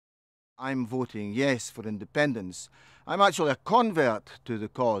I'm voting yes for independence. I'm actually a convert to the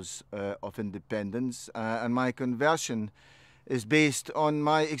cause of independence, and my conversion is based on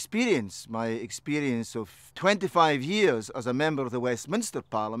my experience of 25 years as a member of the Westminster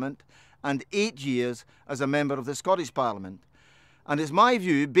Parliament and 8 years as a member of the Scottish Parliament. And it's my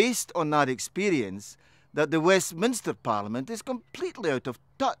view, based on that experience, that the Westminster Parliament is completely out of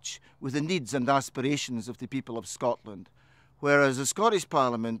touch with the needs and aspirations of the people of Scotland, whereas the Scottish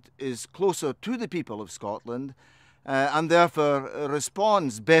Parliament is closer to the people of Scotland and therefore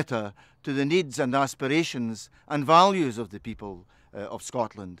responds better to the needs and aspirations and values of the people of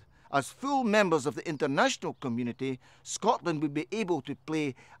Scotland. As full members of the international community, Scotland would be able to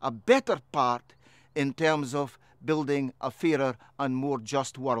play a better part in terms of building a fairer and more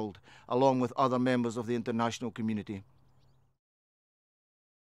just world, along with other members of the international community.